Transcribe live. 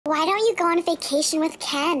you go on vacation with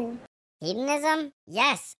Ken? Hedonism?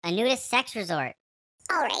 Yes, a nudist sex resort.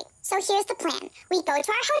 Alright, so here's the plan. We go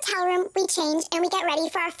to our hotel room, we change, and we get ready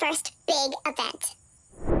for our first big event.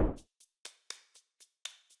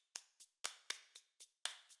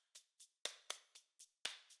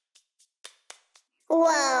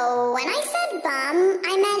 Whoa, when I said bum,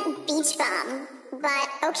 I meant beach bum. But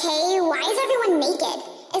okay, why is everyone naked?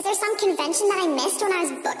 Is there some convention that I missed when I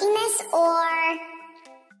was booking this, or...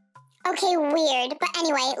 Okay, weird, but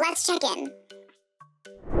anyway, let's check in.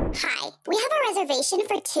 Hi, we have a reservation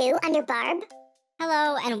for 2 under Barb.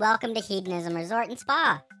 Hello, and welcome to Hedonism Resort and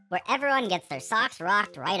Spa, where everyone gets their socks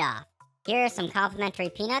rocked right off. Here are some complimentary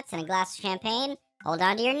peanuts and a glass of champagne. Hold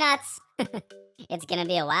on to your nuts. It's gonna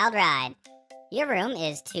be a wild ride. Your room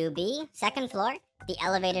is 2B, second floor. The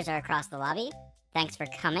elevators are across the lobby. Thanks for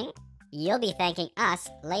coming. You'll be thanking us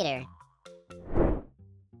later.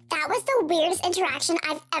 That was the weirdest interaction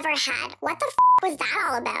I've ever had. What the was that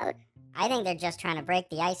all about? I think they're just trying to break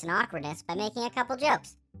the ice and awkwardness by making a couple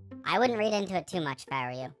jokes. I wouldn't read into it too much if I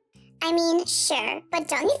were you. I mean, sure, but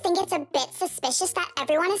don't you think it's a bit suspicious that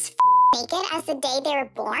everyone is naked as the day they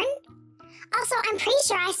were born? Also, I'm pretty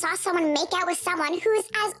sure I saw someone make out with someone who's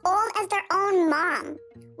as old as their own mom.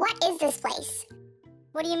 What is this place?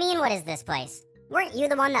 What do you mean, what is this place? Weren't you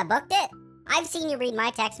the one that booked it? I've seen you read my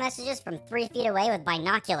text messages from 3 feet away with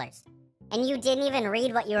binoculars. And you didn't even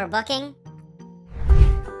read what you were booking?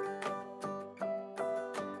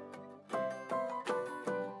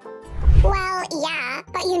 Well, yeah,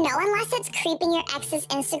 but you know, unless it's creeping your ex's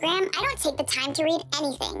Instagram, I don't take the time to read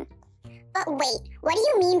anything. But wait, what do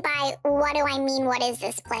you mean by, what do I mean, what is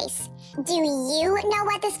this place? Do you know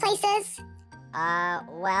what this place is?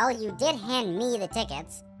 Well, you did hand me the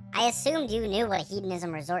tickets. I assumed you knew what a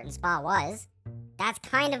hedonism resort and spa was. That's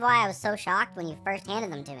kind of why I was so shocked when you first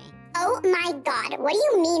handed them to me. Oh my god, what do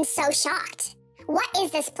you mean so shocked? What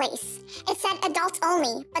is this place? It said adults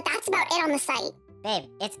only, but that's about it on the site. Babe,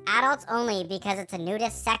 it's adults only because it's a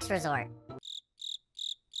nudist sex resort.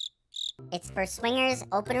 It's for swingers,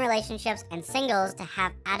 open relationships, and singles to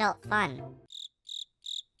have adult fun.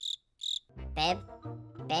 Babe?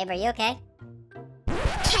 Babe, are you okay?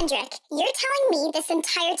 Kendrick, you're telling me this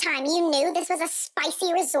entire time you knew this was a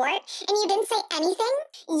spicy resort and you didn't say anything?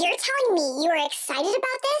 You're telling me you were excited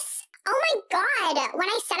about this? Oh my god! When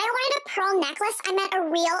I said I wanted a pearl necklace, I meant a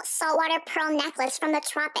real saltwater pearl necklace from the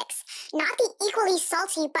tropics. Not the equally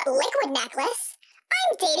salty but liquid necklace.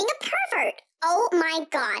 I'm dating a pervert! Oh my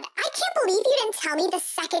god, I can't believe you didn't tell me the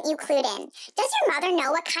second you clued in. Does your mother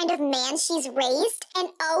know what kind of man she's raised? And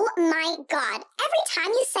oh my god, every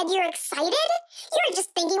time you said you were excited, you were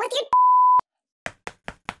just thinking with your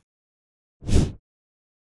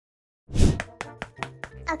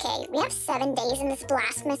Okay, we have 7 days in this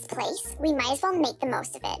blasphemous place. We might as well make the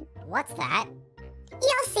most of it. What's that?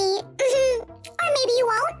 You'll see. Or maybe you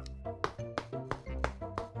won't.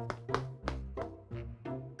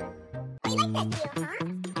 You like this view, huh?